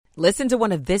Listen to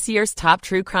one of this year's top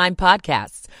true crime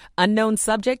podcasts. Unknown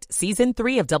Subject, Season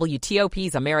 3 of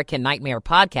WTOP's American Nightmare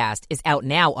podcast is out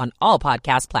now on all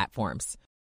podcast platforms.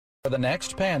 For the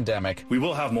next pandemic, we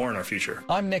will have more in our future.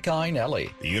 I'm Nick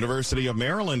Einelli. The University of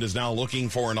Maryland is now looking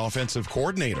for an offensive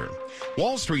coordinator.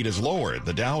 Wall Street is lower.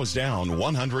 The Dow is down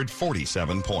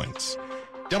 147 points.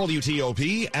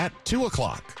 WTOP at 2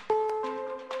 o'clock.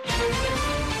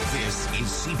 This is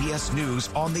CBS News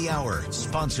on the Hour,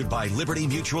 sponsored by Liberty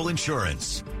Mutual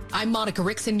Insurance. I'm Monica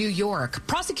Ricks in New York.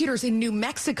 Prosecutors in New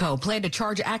Mexico plan to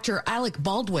charge actor Alec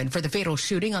Baldwin for the fatal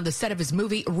shooting on the set of his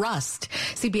movie Rust.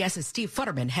 CBS's Steve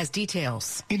Futterman has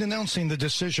details. In announcing the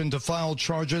decision to file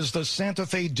charges, the Santa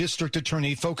Fe district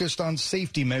attorney focused on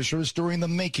safety measures during the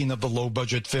making of the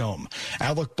low-budget film.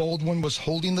 Alec Baldwin was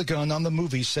holding the gun on the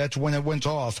movie set when it went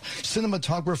off.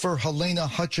 Cinematographer Helena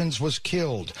Hutchins was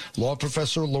killed. Law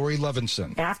professor Lori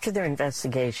Levinson. After their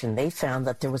investigation, they found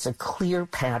that there was a clear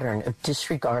pattern of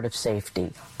disregard of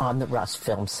safety on the Rust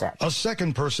film set. A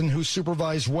second person who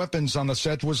supervised weapons on the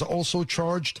set was also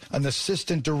charged. An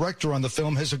assistant director on the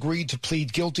film has agreed to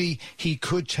plead guilty. He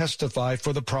could testify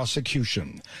for the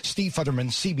prosecution. Steve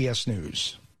Futterman, CBS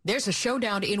News. There's a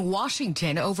showdown in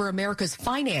Washington over America's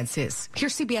finances.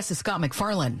 Here's CBS's Scott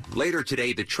McFarlane. Later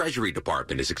today, the Treasury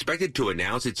Department is expected to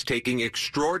announce it's taking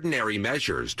extraordinary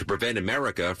measures to prevent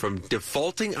America from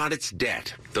defaulting on its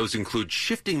debt. Those include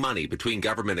shifting money between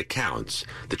government accounts.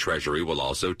 The Treasury will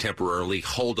also temporarily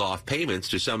hold off payments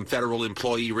to some federal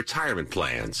employee retirement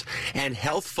plans and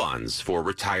health funds for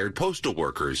retired postal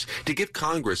workers to give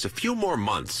Congress a few more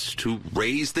months to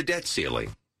raise the debt ceiling.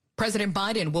 President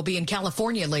Biden will be in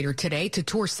California later today to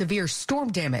tour severe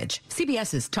storm damage.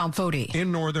 CBS's Tom Foti.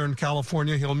 In Northern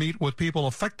California, he'll meet with people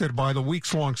affected by the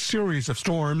weeks-long series of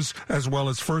storms, as well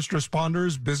as first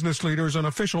responders, business leaders, and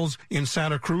officials in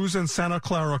Santa Cruz and Santa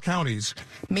Clara counties.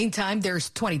 Meantime, there's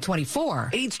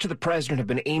 2024. Aides to the president have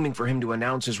been aiming for him to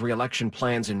announce his re-election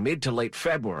plans in mid to late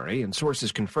February, and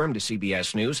sources confirmed to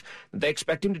CBS News that they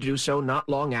expect him to do so not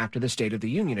long after the State of the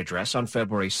Union address on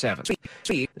February 7th,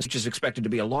 which is expected to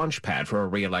be a launch pad for a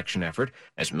re-election effort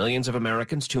as millions of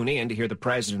Americans tune in to hear the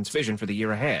president's vision for the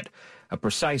year ahead. A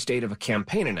precise date of a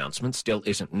campaign announcement still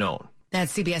isn't known.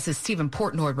 That's CBS's Stephen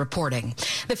Portnoy reporting.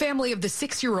 The family of the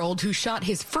 6-year-old who shot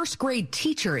his first-grade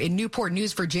teacher in Newport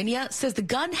News, Virginia, says the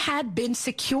gun had been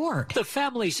secured. The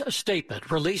family's statement,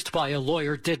 released by a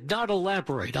lawyer, did not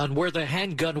elaborate on where the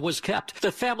handgun was kept.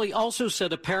 The family also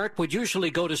said a parent would usually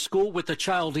go to school with the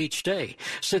child each day,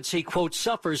 since he, quote,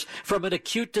 suffers from an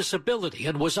acute disability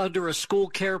and was under a school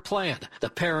care plan. The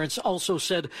parents also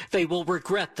said they will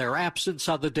regret their absence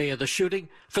on the day of the shooting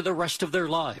for the rest of their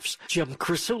lives. Jim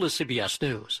Krasula, CBS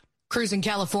News. Crews in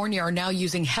California are now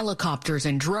using helicopters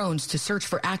and drones to search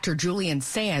for actor Julian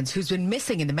Sands, who's been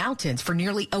missing in the mountains for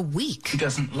nearly a week. He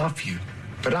doesn't love you,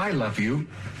 but I love you.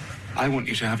 I want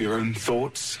you to have your own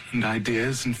thoughts and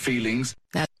ideas and feelings.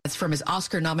 That's from his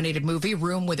Oscar-nominated movie,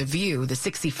 Room with a View. The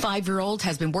 65-year-old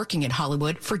has been working in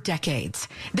Hollywood for decades.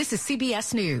 This is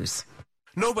CBS News.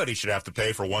 Nobody should have to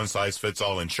pay for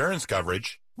one-size-fits-all insurance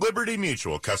coverage. Liberty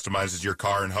Mutual customizes your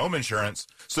car and home insurance,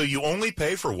 so you only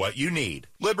pay for what you need.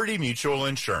 Liberty Mutual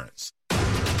Insurance.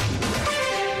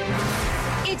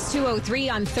 It's 2:03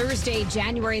 on Thursday,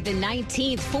 January the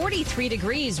 19th. 43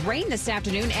 degrees. Rain this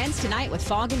afternoon, ends tonight with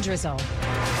fog and drizzle.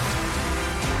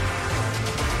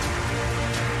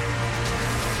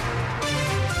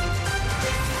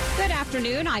 Good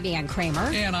afternoon. I'm Ann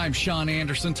Kramer. And I'm Sean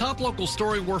Anderson. Top local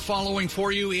story we're following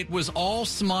for you. It was all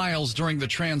smiles during the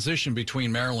transition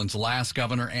between Maryland's last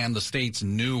governor and the state's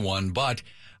new one, but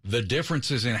the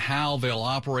differences in how they'll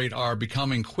operate are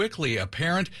becoming quickly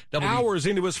apparent. Hours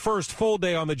into his first full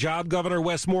day on the job, Governor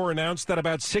Wes Moore announced that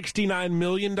about $69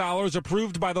 million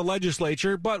approved by the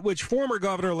legislature, but which former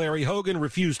Governor Larry Hogan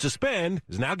refused to spend,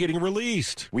 is now getting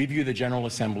released. We view the General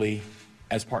Assembly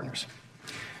as partners,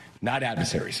 not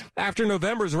adversaries. After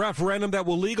November's referendum that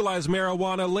will legalize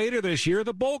marijuana later this year,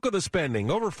 the bulk of the spending,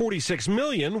 over $46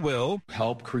 million, will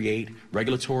help create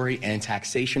regulatory and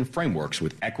taxation frameworks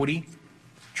with equity,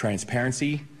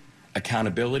 transparency,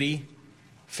 accountability,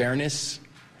 fairness,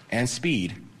 and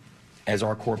speed as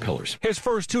our core pillars. His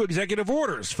first two executive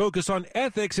orders focus on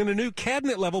ethics in a new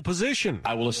cabinet-level position.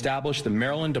 I will establish the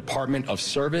Maryland Department of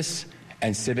Service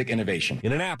and civic innovation.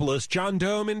 In Annapolis, John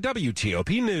Dome in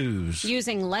WTOP News.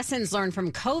 Using lessons learned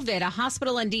from COVID, a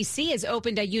hospital in D.C. has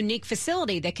opened a unique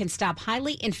facility that can stop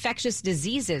highly infectious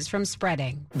diseases from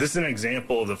spreading. This is an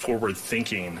example of the forward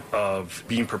thinking of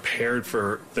being prepared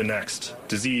for the next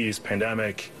disease,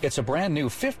 pandemic. It's a brand new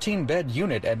 15-bed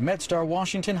unit at MedStar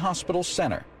Washington Hospital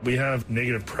Center. We have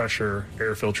negative pressure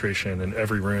air filtration in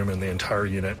every room in the entire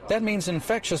unit. That means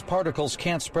infectious particles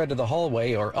can't spread to the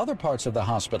hallway or other parts of the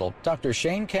hospital. Dr.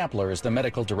 Shane Kapler is the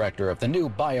medical director of the new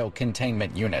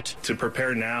biocontainment unit. To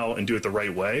prepare now and do it the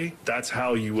right way, that's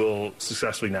how you will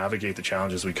successfully navigate the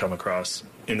challenges we come across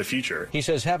in the future. He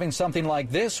says having something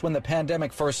like this when the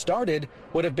pandemic first started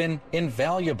would have been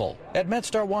invaluable. At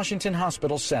MedStar Washington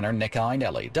Hospital Center, Nick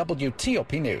Einelli,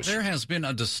 WTOP News. There has been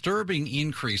a disturbing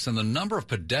increase in the number of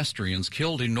pedestrians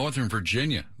killed in Northern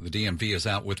Virginia. The DMV is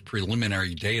out with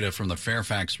preliminary data from the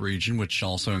Fairfax region, which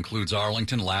also includes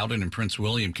Arlington, Loudoun, and Prince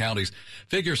William counties.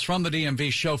 Figures from the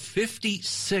DMV show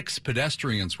 56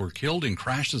 pedestrians were killed in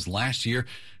crashes last year,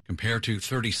 compared to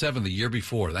 37 the year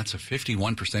before. That's a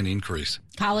 51% increase.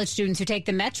 College students who take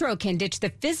the Metro can ditch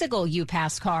the physical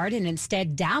UPass card and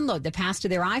instead download the pass to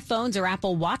their iPhones or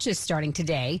Apple Watches starting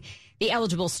today. The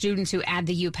eligible students who add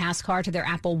the UPass card to their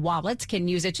Apple wallets can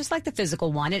use it just like the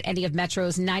physical one at any of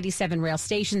Metro's 97 rail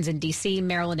stations in D.C.,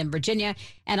 Maryland, and Virginia,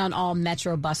 and on all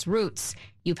Metro bus routes.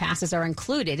 UPasses are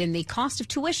included in the cost of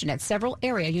tuition at several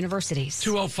area universities.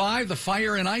 205, the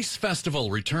Fire and Ice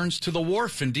Festival returns to the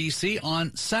Wharf in D.C.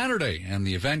 on Saturday, and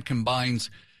the event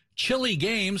combines chilly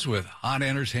games with hot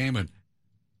entertainment.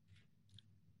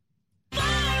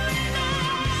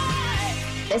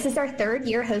 This is our third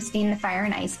year hosting the Fire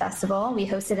and Ice Festival. We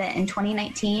hosted it in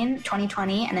 2019,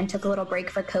 2020, and then took a little break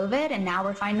for COVID, and now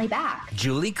we're finally back.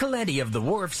 Julie Coletti of The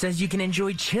Wharf says you can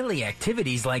enjoy chilly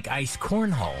activities like ice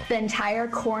cornhole. The entire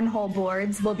cornhole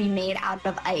boards will be made out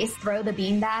of ice. Throw the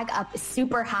beanbag up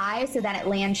super high so that it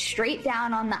lands straight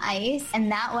down on the ice, and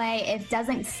that way it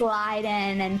doesn't slide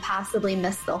in and possibly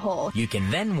miss the hole. You can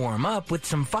then warm up with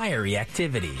some fiery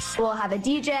activities. We'll have a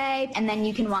DJ, and then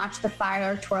you can watch the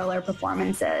fire twirler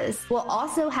performances. We'll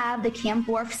also have the Camp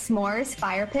Wharf S'mores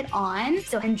fire pit on,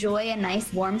 so enjoy a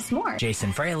nice warm s'more.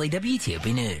 Jason Fraley,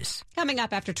 WTOP News. Coming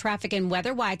up after traffic and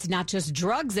weather, why it's not just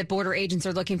drugs that border agents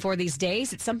are looking for these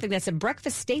days. It's something that's a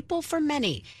breakfast staple for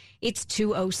many. It's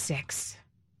 2:06.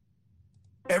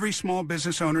 Every small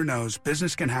business owner knows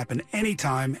business can happen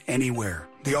anytime, anywhere.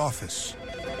 The office,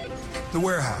 the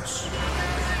warehouse,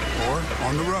 or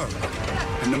on the road.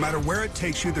 And no matter where it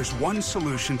takes you, there's one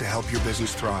solution to help your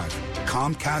business thrive.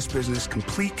 Comcast Business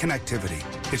Complete Connectivity.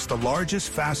 It's the largest,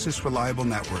 fastest, reliable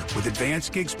network with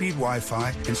advanced gig speed Wi-Fi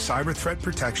and cyber threat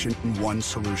protection in one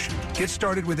solution. Get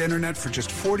started with internet for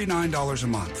just $49 a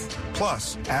month.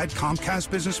 Plus, add Comcast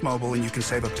Business Mobile and you can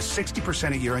save up to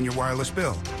 60% a year on your wireless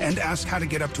bill. And ask how to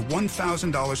get up to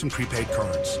 $1,000 in prepaid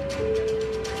cards.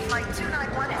 Flight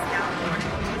 291 is now.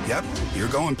 Yep, you're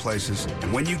going places.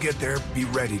 And when you get there, be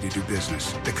ready to do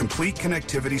business. The complete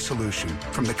connectivity solution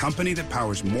from the company that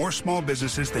powers more small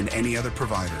businesses than any other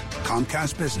provider.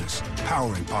 Comcast Business,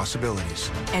 powering possibilities.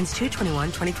 Ends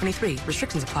 2/21/2023.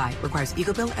 Restrictions apply. Requires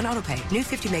EcoBill and AutoPay. New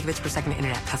 50 megabits per second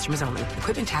internet. Customers only.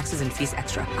 Equipment taxes and fees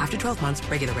extra. After 12 months,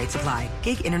 regular rates apply.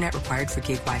 Gig internet required for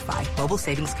gig Wi-Fi. Mobile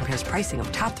savings compares pricing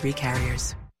of top 3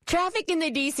 carriers. Traffic in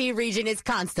the D.C. region is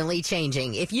constantly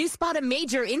changing. If you spot a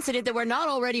major incident that we're not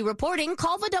already reporting,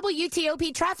 call the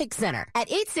WTOP Traffic Center at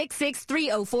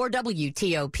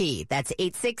 866-304-WTOP. That's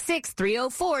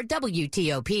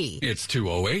 866-304-WTOP. It's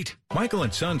 2:08. Michael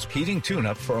 & Son's heating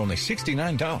tune-up for only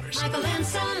 $69. Michael &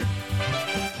 Son.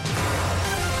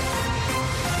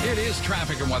 It is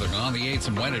traffic and weather on the 8s,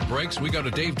 and when it breaks, we go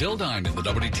to Dave Dildine in the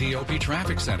WTOP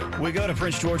Traffic Center. We go to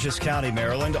Prince George's County,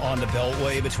 Maryland, on the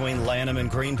Beltway between Lanham and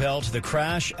Greenbelt. The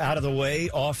crash out of the way,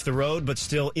 off the road, but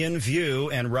still in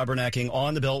view, and rubbernecking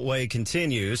on the Beltway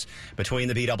continues between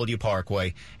the BW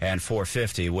Parkway and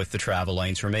 450, with the travel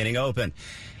lanes remaining open.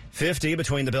 50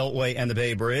 between the Beltway and the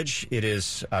Bay Bridge. It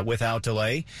is without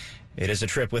delay. It is a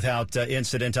trip without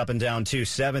incident up and down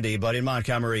 270, but in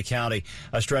Montgomery County,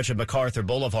 a stretch of MacArthur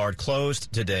Boulevard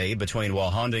closed today between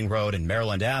Wahunding Road and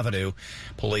Maryland Avenue.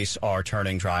 Police are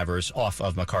turning drivers off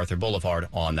of MacArthur Boulevard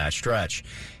on that stretch.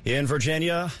 In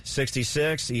Virginia,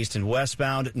 66, east and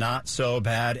westbound, not so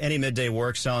bad. Any midday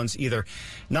work zones either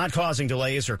not causing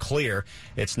delays or clear.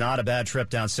 It's not a bad trip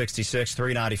down 66,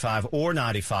 395, or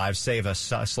 95. Save a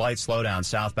slight slowdown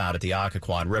southbound at the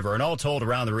Occoquan River. And all told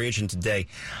around the region today,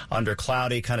 on under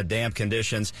cloudy, kind of damp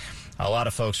conditions. A lot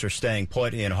of folks are staying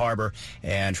put in Harbor,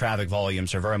 and traffic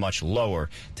volumes are very much lower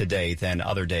today than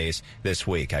other days this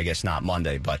week. I guess not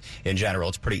Monday, but in general,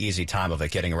 it's a pretty easy time of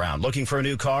it getting around. Looking for a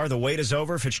new car? The wait is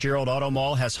over. Fitzgerald Auto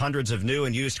Mall has hundreds of new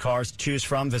and used cars to choose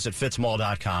from. Visit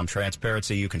fitzmall.com.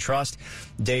 Transparency you can trust.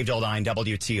 Dave Dildine,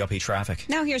 WTOP Traffic.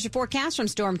 Now here's your forecast from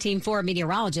Storm Team 4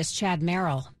 meteorologist Chad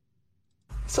Merrill.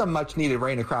 Some much-needed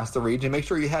rain across the region. Make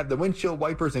sure you have the windshield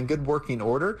wipers in good working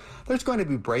order. There's going to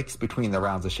be breaks between the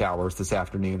rounds of showers this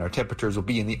afternoon. Our temperatures will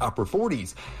be in the upper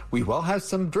 40s. We will have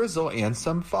some drizzle and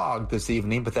some fog this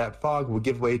evening, but that fog will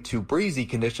give way to breezy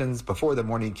conditions before the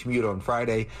morning commute on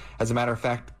Friday. As a matter of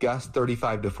fact, gusts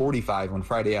 35 to 45 on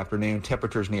Friday afternoon,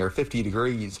 temperatures near 50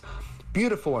 degrees.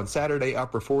 Beautiful on Saturday,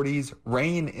 upper 40s.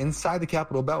 Rain inside the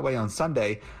Capital Beltway on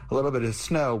Sunday. A little bit of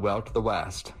snow well to the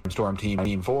west. Storm Team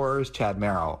 4's Chad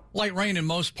Merrill. Light rain in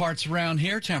most parts around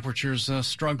here. Temperatures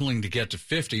struggling to get to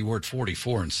 50. We're at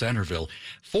 44 in Centerville.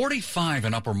 45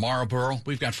 in Upper Marlboro.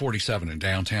 We've got 47 in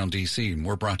downtown D.C. And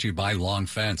we're brought to you by Long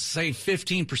Fence. Save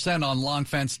 15% on Long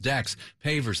Fence decks,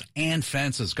 pavers, and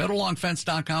fences. Go to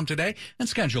longfence.com today and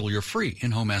schedule your free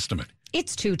in-home estimate.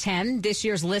 It's 2:10. This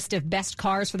year's list of best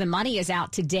cars for the money is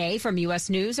out today from U.S.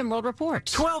 News and World Report.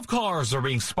 12 cars are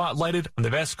being spotlighted on the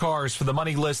best cars for the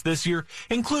money list this year,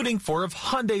 including 4 of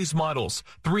Hyundai's models,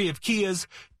 3 of Kia's,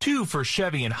 2 for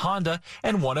Chevy and Honda,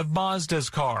 and 1 of Mazda's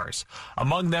cars.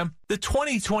 Among them, the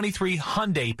 2023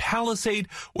 Hyundai Palisade,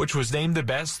 which was named the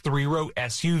best 3-row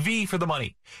SUV for the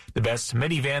money. The best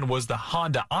minivan was the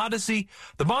Honda Odyssey.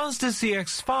 The Mazda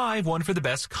CX-5 won for the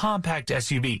best compact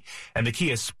SUV, and the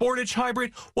Kia Sportage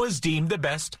Hybrid was deemed the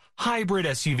best hybrid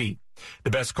SUV. The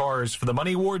Best Cars for the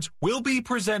Money Awards will be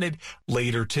presented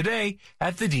later today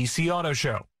at the DC Auto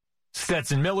Show.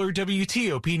 Stetson Miller,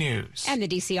 WTOP News. And the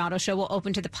DC Auto Show will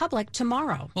open to the public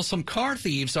tomorrow. Well, some car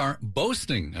thieves are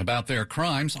boasting about their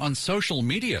crimes on social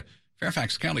media.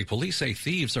 Fairfax County Police say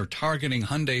thieves are targeting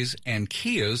Hyundais and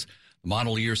Kias,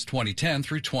 model years 2010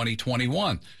 through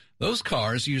 2021. Those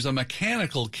cars use a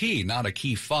mechanical key, not a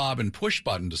key fob and push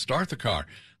button to start the car.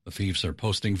 The thieves are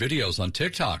posting videos on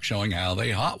TikTok showing how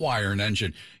they hotwire an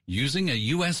engine using a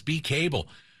USB cable.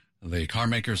 The car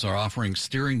makers are offering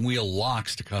steering wheel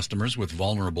locks to customers with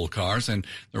vulnerable cars, and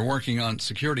they're working on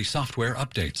security software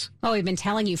updates. Well, we've been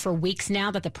telling you for weeks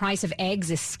now that the price of eggs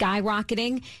is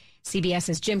skyrocketing.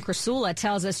 CBS's Jim Krasula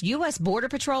tells us U.S. Border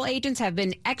Patrol agents have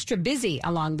been extra busy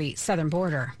along the southern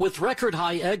border. With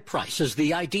record-high egg prices,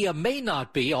 the idea may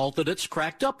not be all that it's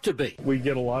cracked up to be. We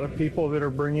get a lot of people that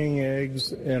are bringing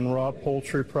eggs and raw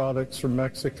poultry products from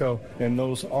Mexico, and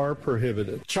those are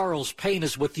prohibited. Charles Payne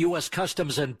is with U.S.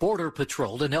 Customs and Border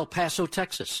Patrol in El Paso,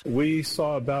 Texas. We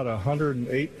saw about a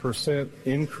 108%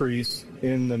 increase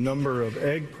in the number of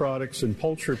egg products and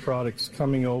poultry products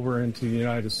coming over into the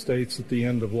United States at the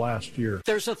end of last year.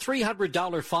 There's a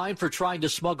 $300 fine for trying to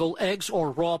smuggle eggs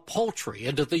or raw poultry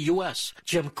into the U.S.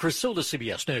 Jim Krasula,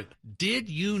 CBS News. Did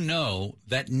you know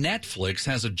that Netflix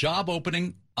has a job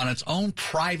opening on its own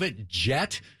private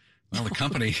jet? Well, the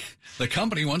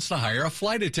company wants to hire a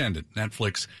flight attendant.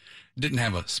 Netflix didn't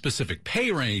have a specific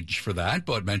pay range for that,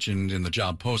 but mentioned in the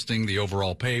job posting the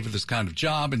overall pay for this kind of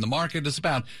job in the market is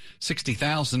about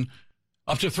 $60,000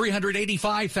 up to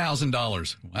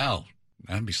 $385,000. Wow,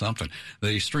 that'd be something.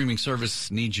 The streaming service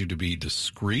needs you to be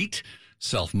discreet,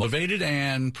 self-motivated,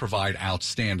 and provide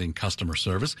outstanding customer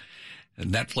service. The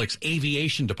Netflix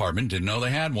aviation department, didn't know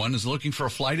they had one, is looking for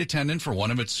a flight attendant for one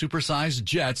of its supersized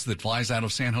jets that flies out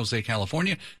of San Jose,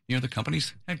 California, near the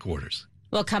company's headquarters.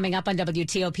 Well, coming up on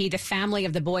WTOP, the family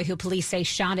of the boy who police say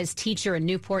shot his teacher in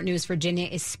Newport News, Virginia,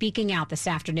 is speaking out this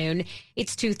afternoon.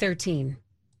 It's 2:13.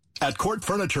 At Court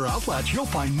Furniture Outlet, you'll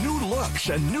find new looks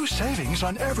and new savings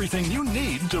on everything you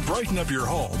need to brighten up your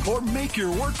home or make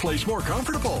your workplace more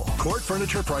comfortable. Court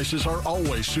Furniture prices are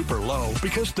always super low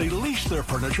because they lease their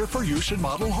furniture for use in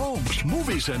model homes,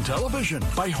 movies and television,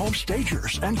 by home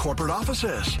stagers and corporate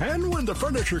offices. And when the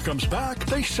furniture comes back,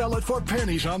 they sell it for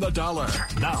pennies on the dollar.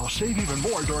 Now save even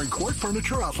more during Court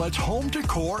Furniture Outlet's Home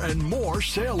Decor and More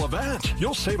sale event.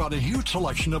 You'll save on a huge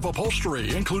selection of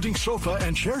upholstery, including sofa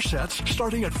and chair sets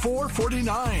starting at $449.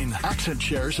 Accent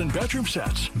chairs and bedroom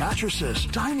sets, mattresses,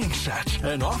 dining sets,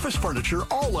 and office furniture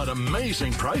all at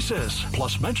amazing prices.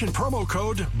 Plus mention promo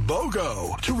code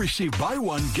BOGO to receive buy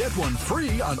one, get one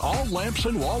free on all lamps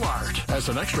and wall art. As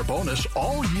an extra bonus,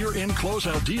 all year-end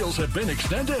closeout deals have been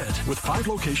extended with 5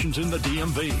 locations in the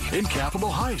DMV, in Capitol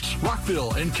Heights,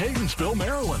 Rockville, and Catonsville,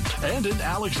 Maryland, and in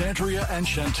Alexandria and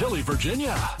Chantilly,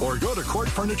 Virginia. Or go to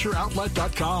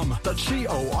CourtFurnitureOutlet.com. That's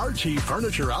CORT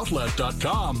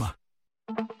FurnitureOutlet.com.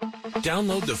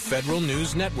 Download the Federal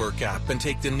News Network app and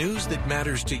take the news that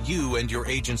matters to you and your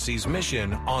agency's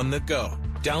mission on the go.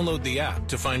 Download the app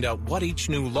to find out what each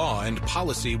new law and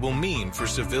policy will mean for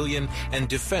civilian and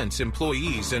defense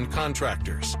employees and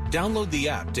contractors. Download the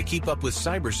app to keep up with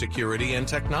cybersecurity and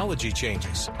technology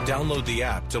changes. Download the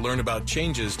app to learn about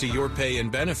changes to your pay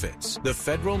and benefits. The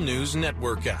Federal News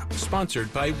Network app,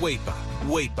 sponsored by WAEPA.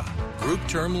 WAEPA, Group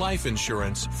Term Life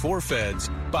Insurance for Feds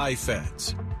by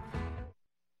Feds.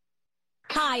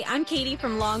 Hi, I'm Katie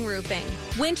from Long Roofing.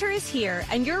 Winter is here,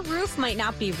 and your roof might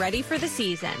not be ready for the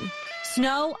season.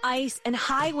 Snow, ice, and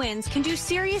high winds can do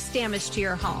serious damage to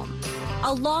your home.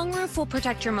 A long roof will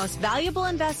protect your most valuable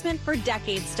investment for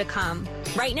decades to come.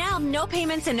 Right now, no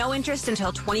payments and no interest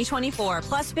until 2024,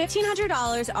 plus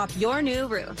 $1,500 off your new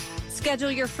roof.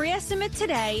 Schedule your free estimate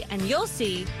today, and you'll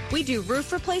see we do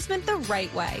roof replacement the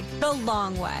right way, the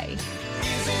long way.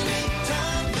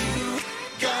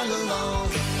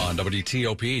 On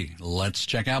WTOP, let's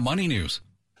check out money news.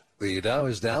 The Dow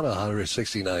is down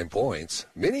 169 points.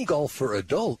 Mini golf for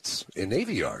adults in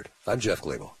Navy Yard. I'm Jeff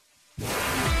Glable.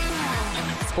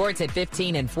 Sports at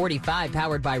 15 and 45,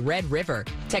 powered by Red River.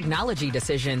 Technology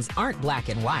decisions aren't black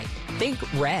and white. Think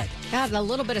red. Got a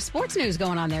little bit of sports news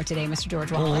going on there today, Mr.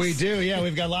 George Wallace. We do, yeah.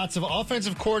 We've got lots of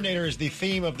offensive coordinators, the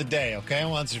theme of the day, okay? I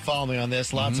want you to follow me on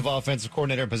this. Lots of offensive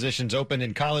coordinator positions open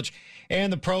in college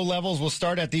and the pro levels. Will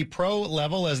start at the pro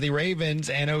level as the Ravens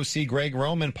and OC Greg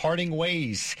Roman parting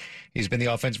ways. He's been the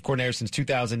offensive coordinator since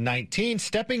 2019,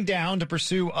 stepping down to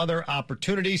pursue other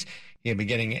opportunities. He'll be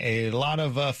getting a lot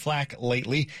of flack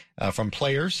lately from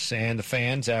players and the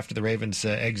fans after the Ravens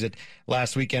exit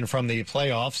last weekend from the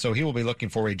playoffs. So he will be looking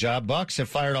for a job. Bucs have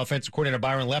fired offensive coordinator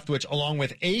Byron Leftwich along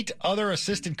with 8 other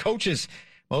assistant coaches,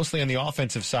 mostly on the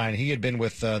offensive side. He had been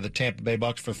with the Tampa Bay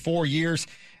Bucs for 4 years.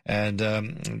 And,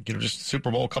 just Super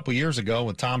Bowl a couple years ago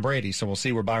with Tom Brady. So we'll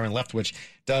see where Byron Leftwich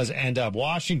does end up.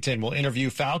 Washington will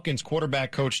interview Falcons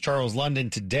quarterback coach Charles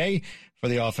London today for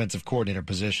the offensive coordinator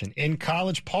position. In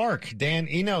College Park, Dan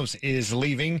Enos is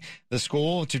leaving the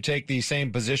school to take the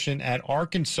same position at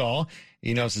Arkansas.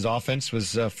 Enos' offense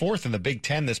was 4th in the Big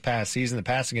Ten this past season. The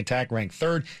passing attack ranked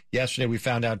 3rd. Yesterday, we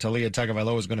found out Taulia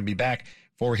Tagovailoa is going to be back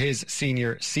for his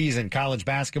senior season. College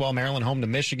basketball, Maryland home to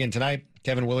Michigan tonight.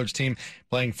 Kevin Willard's team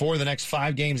playing for the next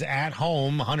 5 games at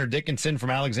home. Hunter Dickinson from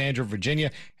Alexandria,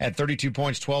 Virginia, had 32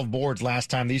 points, 12 boards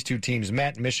last time these two teams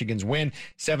met. Michigan's win,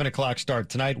 7 o'clock start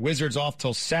tonight. Wizards off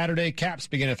till Saturday. Caps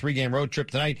begin a 3-game road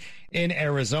trip tonight in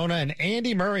Arizona. And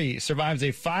Andy Murray survives a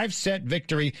 5-set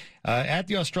victory at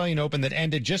the Australian Open that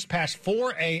ended just past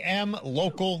 4 a.m.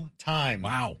 local time.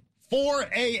 Wow. 4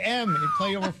 a.m. He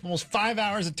played over almost 5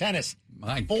 hours of tennis.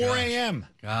 My 4 a.m.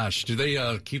 Gosh, do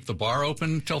they keep the bar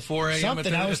open till 4 a.m.?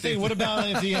 Something. I was thinking, what about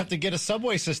if you have to get a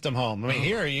subway system home? I mean,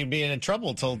 here you'd be in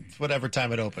trouble till whatever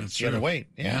time it opens. You got to wait.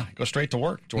 Yeah, go straight to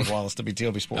work. George Wallace,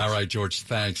 WTOP Sports. All right, George,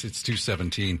 thanks. It's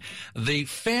 2:17. The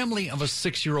family of a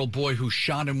 6-year-old boy who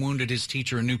shot and wounded his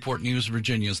teacher in Newport News,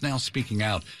 Virginia, is now speaking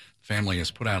out. The family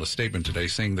has put out a statement today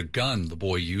saying the gun the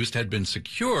boy used had been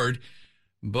secured,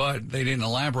 but they didn't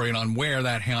elaborate on where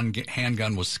that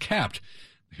handgun was kept.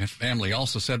 The family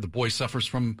also said the boy suffers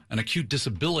from an acute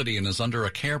disability and is under a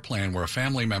care plan where a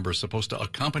family member is supposed to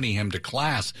accompany him to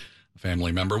class. The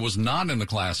family member was not in the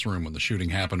classroom when the shooting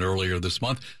happened earlier this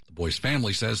month. The boy's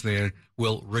family says they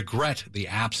will regret the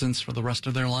absence for the rest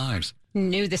of their lives.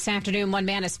 New this afternoon, one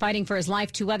man is fighting for his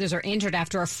life. 2 others are injured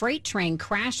after a freight train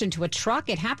crashed into a truck.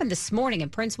 It happened this morning in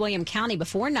Prince William County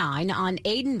before 9 on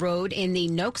Aiden Road in the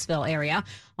Nokesville area.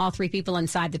 All 3 people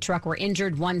inside the truck were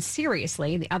injured, 1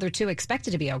 seriously. The other 2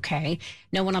 expected to be okay.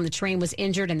 No one on the train was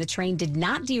injured, and the train did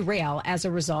not derail as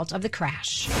a result of the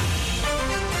crash.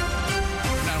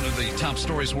 The top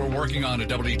stories we're working on at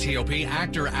WTOP.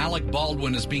 Actor Alec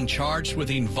Baldwin is being charged with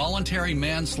involuntary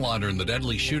manslaughter in the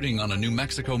deadly shooting on a New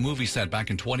Mexico movie set back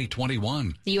in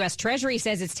 2021. The U.S. Treasury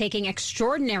says it's taking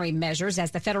extraordinary measures as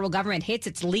the federal government hits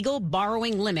its legal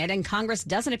borrowing limit, and Congress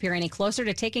doesn't appear any closer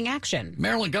to taking action.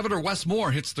 Maryland Governor Wes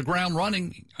Moore hits the ground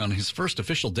running on his first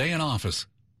official day in office.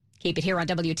 Keep it here on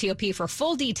WTOP for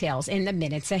full details in the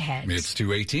minutes ahead. It's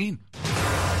 2:18.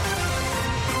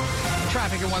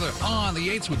 Traffic and weather on the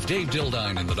 8s with Dave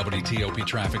Dildine in the WTOP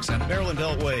Traffic Center. Maryland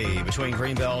Beltway between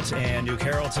Greenbelt and New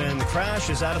Carrollton. The crash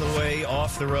is out of the way,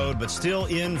 off the road, but still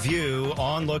in view,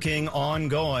 onlooking,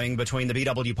 ongoing between the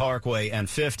BW Parkway and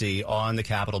 50 on the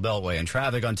Capitol Beltway. And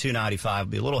traffic on 295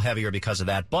 will be a little heavier because of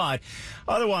that. But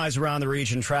otherwise around the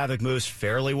region, traffic moves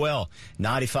fairly well.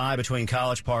 95 between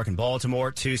College Park and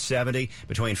Baltimore, 270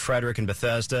 between Frederick and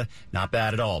Bethesda. Not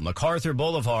bad at all. MacArthur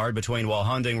Boulevard between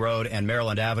Walhunding Road and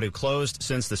Maryland Avenue closed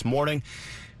since this morning.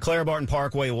 Clara Barton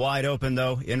Parkway wide open,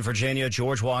 though. In Virginia,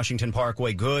 George Washington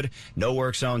Parkway good. No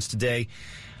work zones today.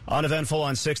 Uneventful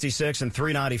on 66 and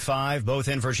 395, both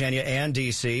in Virginia and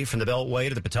D.C., from the Beltway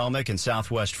to the Potomac and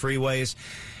Southwest freeways.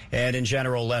 And in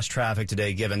general, less traffic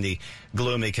today given the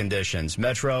gloomy conditions.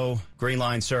 Metro Green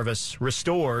Line service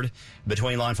restored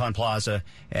between L'Enfant Plaza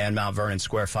and Mount Vernon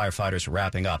Square. Firefighters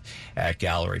wrapping up at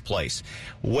Gallery Place.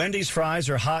 Wendy's fries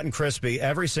are hot and crispy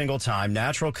every single time.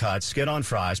 Natural cut, skid-on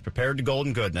fries, prepared to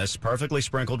golden goodness, perfectly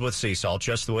sprinkled with sea salt,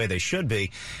 just the way they should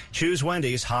be. Choose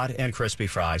Wendy's hot and crispy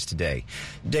fries today.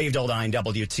 Dave Dildine,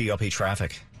 WTOP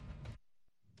Traffic.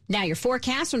 Now your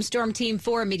forecast from Storm Team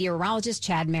 4 meteorologist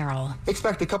Chad Merrill.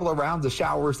 Expect a couple of rounds of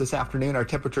showers this afternoon. Our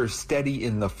temperatures steady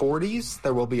in the 40s.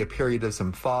 There will be a period of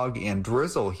some fog and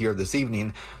drizzle here this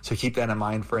evening, so keep that in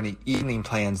mind for any evening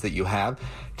plans that you have.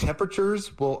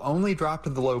 Temperatures will only drop to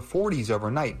the low 40s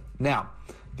overnight. Now,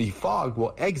 the fog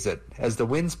will exit as the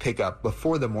winds pick up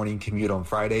before the morning commute on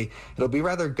Friday. It'll be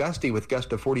rather gusty with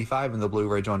gusts of 45 in the Blue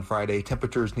Ridge on Friday,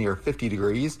 temperatures near 50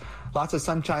 degrees. Lots of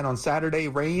sunshine on Saturday,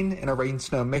 rain and a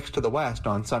rain-snow mix to the west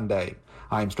on Sunday.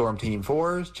 I'm Storm Team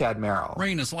 4's Chad Merrill.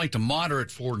 Rain is light to moderate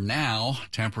for now.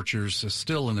 Temperatures are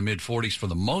still in the mid-40s for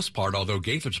the most part, although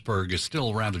Gaithersburg is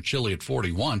still rather chilly at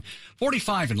 41.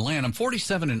 45 in Lanham,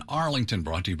 47 in Arlington,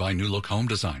 brought to you by New Look Home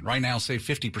Design. Right now, save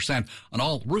 50% on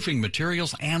all roofing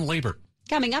materials and labor.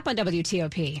 Coming up on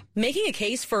WTOP. Making a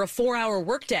case for a 4-hour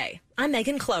workday. I'm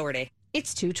Megan Cloherty.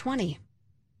 It's 2:20.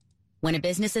 When a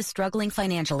business is struggling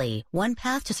financially, one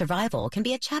path to survival can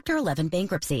be a Chapter 11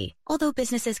 bankruptcy. Although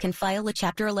businesses can file a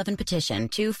Chapter 11 petition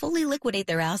to fully liquidate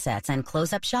their assets and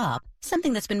close up shop,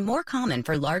 something that's been more common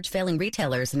for large failing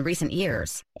retailers in recent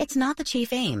years, it's not the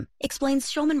chief aim,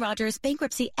 explains Shulman Rogers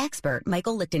bankruptcy expert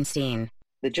Michael Lichtenstein.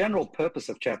 The general purpose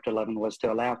of Chapter 11 was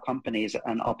to allow companies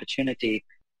an opportunity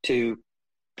to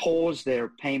pause their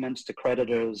payments to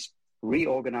creditors,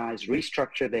 reorganize,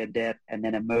 restructure their debt, and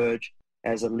then emerge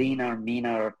as a leaner,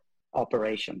 meaner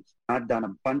operation. I've done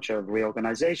a bunch of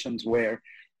reorganizations where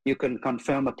you can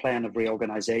confirm a plan of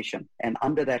reorganization. And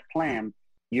under that plan,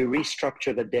 you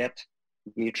restructure the debt.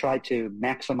 You try to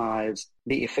maximize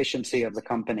the efficiency of the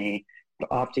company.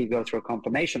 After you go through a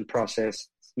confirmation process,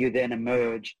 you then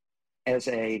emerge as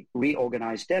a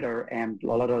reorganized debtor, and a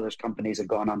lot of those companies have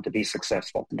gone on to be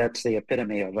successful. That's the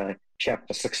epitome of a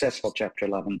successful Chapter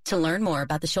 11. To learn more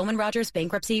about the Shulman Rogers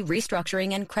Bankruptcy,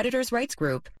 Restructuring, and Creditors' Rights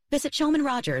Group, visit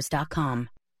ShulmanRogers.com.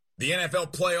 The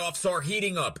NFL playoffs are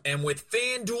heating up, and with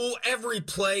FanDuel, every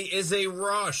play is a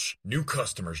rush. New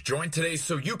customers join today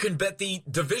so you can bet the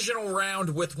divisional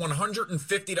round with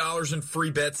 $150 in free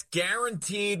bets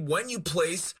guaranteed when you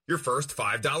place your first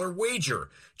 $5 wager.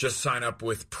 Just sign up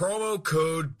with promo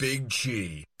code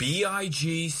BIGCHEE,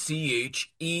 BIGCHEE.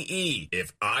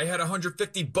 If I had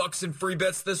 $150 in free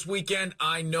bets this weekend,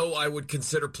 I know I would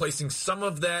consider placing some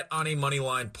of that on a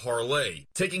moneyline parlay.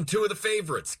 Taking two of the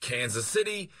favorites, Kansas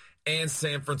City and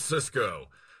San Francisco.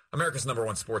 America's #1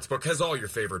 sportsbook has all your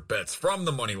favorite bets, from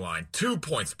the money line,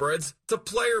 2-point spreads to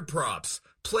player props.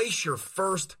 Place your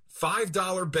first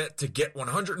 $5 bet to get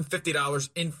 $150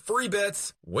 in free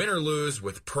bets, win or lose,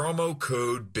 with promo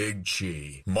code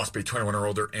BIGCHEE. Must be 21 or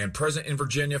older and present in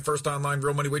Virginia. First online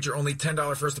real money wager, only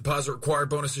 $10 first deposit required.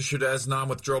 Bonus issued as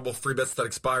non-withdrawable free bets that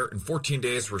expire in 14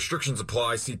 days. Restrictions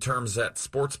apply. See terms at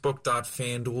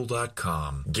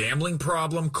sportsbook.fanduel.com. Gambling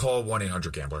problem? Call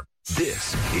 1-800-GAMBLER.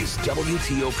 This is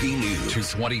WTOP News.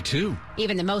 222.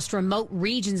 Even the most remote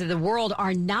regions of the world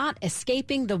are not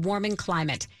escaping the warming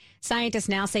climate. Scientists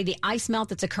now say the ice melt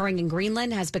that's occurring in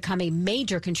Greenland has become a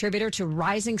major contributor to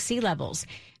rising sea levels.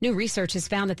 New research has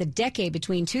found that the decade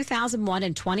between 2001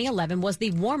 and 2011 was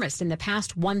the warmest in the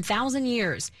past 1,000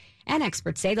 years. And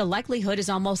experts say the likelihood is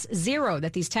almost zero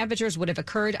that these temperatures would have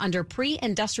occurred under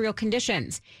pre-industrial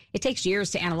conditions. It takes years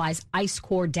to analyze ice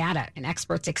core data, and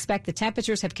experts expect the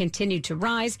temperatures have continued to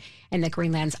rise and that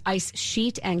Greenland's ice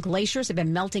sheet and glaciers have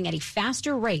been melting at a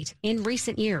faster rate in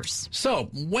recent years. So,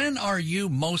 when are you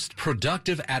most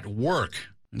productive at work?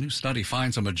 A new study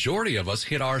finds a majority of us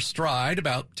hit our stride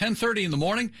about 10:30 in the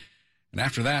morning. And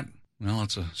after that, well,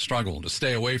 it's a struggle to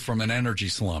stay away from an energy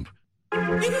slump.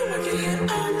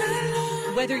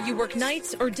 Whether you work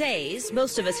nights or days,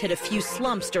 most of us hit a few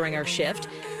slumps during our shift.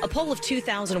 A poll of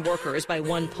 2,000 workers by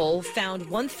one poll found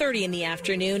 1:30 in the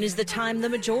afternoon is the time the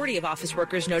majority of office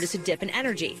workers notice a dip in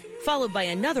energy, followed by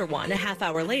another one a half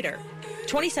hour later.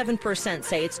 27%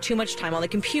 say it's too much time on the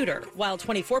computer, while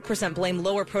 24% blame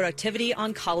lower productivity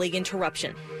on colleague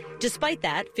interruption. Despite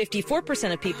that,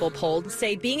 54% of people polled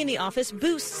say being in the office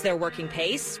boosts their working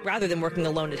pace rather than working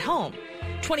alone at home.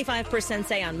 25%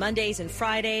 say on Mondays and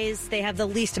Fridays they have the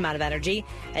least amount of energy,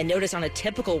 and notice on a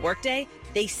typical workday,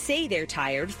 They say they're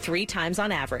tired 3 times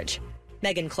on average.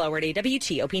 Megan Cloherty,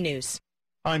 WTOP News.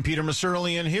 I'm Peter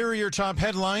Masurli, and here are your top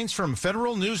headlines from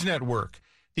Federal News Network.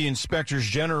 The Inspectors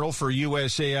General for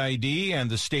USAID and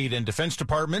the State and Defense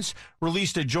Departments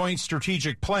released a joint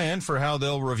strategic plan for how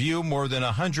they'll review more than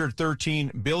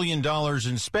 $113 billion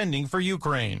in spending for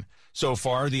Ukraine. So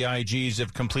far, the IGs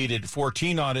have completed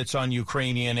 14 audits on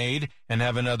Ukrainian aid and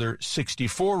have another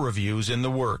 64 reviews in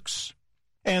the works.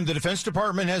 And the Defense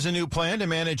Department has a new plan to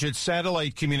manage its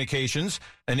satellite communications.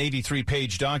 An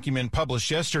 83-page document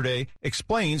published yesterday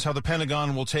explains how the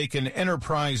Pentagon will take an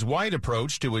enterprise-wide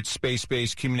approach to its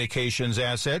space-based communications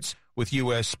assets, with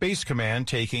U.S. Space Command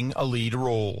taking a lead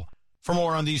role. For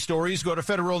more on these stories, go to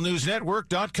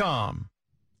federalnewsnetwork.com.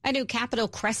 A new Capitol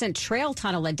Crescent Trail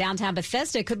tunnel in downtown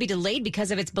Bethesda could be delayed because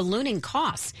of its ballooning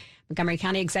costs. Montgomery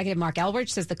County Executive Mark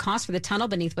Elrich says the cost for the tunnel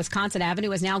beneath Wisconsin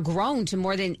Avenue has now grown to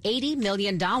more than $80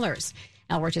 million.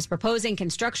 Elrich is proposing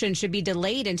construction should be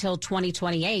delayed until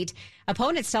 2028.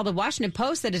 Opponents tell the Washington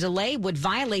Post that a delay would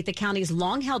violate the county's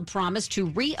long-held promise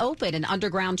to reopen an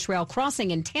underground trail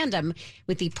crossing in tandem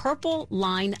with the Purple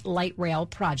Line Light Rail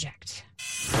project.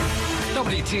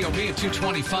 WTOP at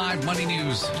 225, Money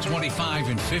News 25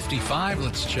 and 55.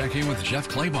 Let's check in with Jeff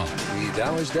Clabaugh. The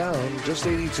Dow is down just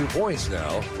 82 points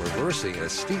now, reversing a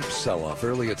steep sell-off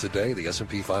earlier today. The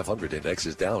S&P 500 index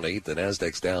is down 8. The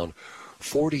Nasdaq's down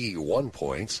 41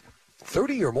 points.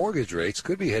 30-year mortgage rates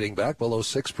could be heading back below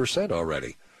 6%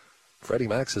 already. Freddie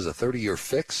Mac says a 30-year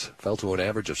fix fell to an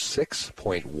average of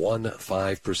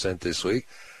 6.15% this week.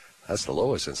 That's the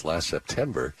lowest since last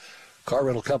September. Car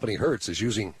rental company Hertz is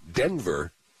using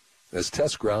Denver as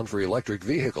test ground for electric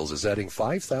vehicles, is adding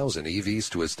 5,000 EVs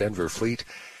to its Denver fleet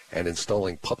and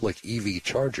installing public EV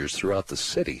chargers throughout the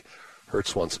city.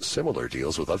 Hertz wants similar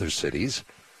deals with other cities.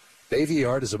 Navy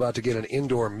Yard is about to get an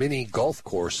indoor mini golf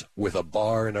course with a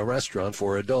bar and a restaurant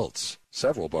for adults.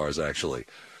 Several bars, actually.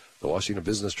 The Washington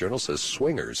Business Journal says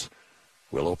Swingers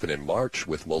will open in March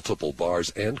with multiple bars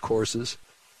and courses.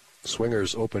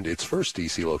 Swingers opened its first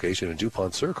D.C. location in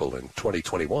DuPont Circle in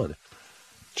 2021.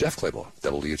 Jeff Clabaugh,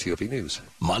 WTOP News.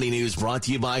 Money News brought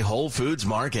to you by Whole Foods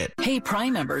Market. Hey,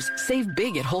 Prime members, save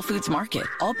big at Whole Foods Market.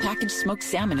 All packaged smoked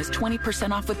salmon is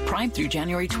 20% off with Prime through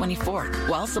January 24th,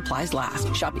 while supplies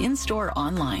last. Shop in-store or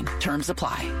online. Terms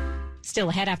apply. Still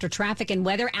ahead after traffic and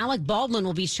weather, Alec Baldwin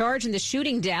will be charged in the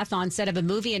shooting death on set of a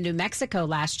movie in New Mexico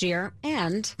last year.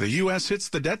 And the U.S. hits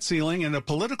the debt ceiling, and a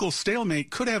political stalemate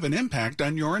could have an impact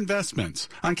on your investments.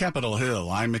 On Capitol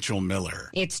Hill, I'm Mitchell Miller.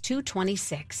 It's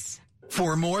 2:26.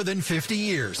 For more than 50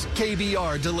 years,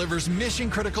 KBR delivers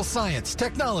mission-critical science,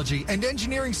 technology, and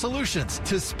engineering solutions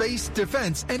to space,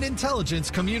 defense, and intelligence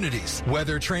communities.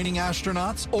 Whether training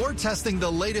astronauts or testing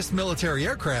the latest military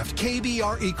aircraft,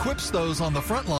 KBR equips those on the front line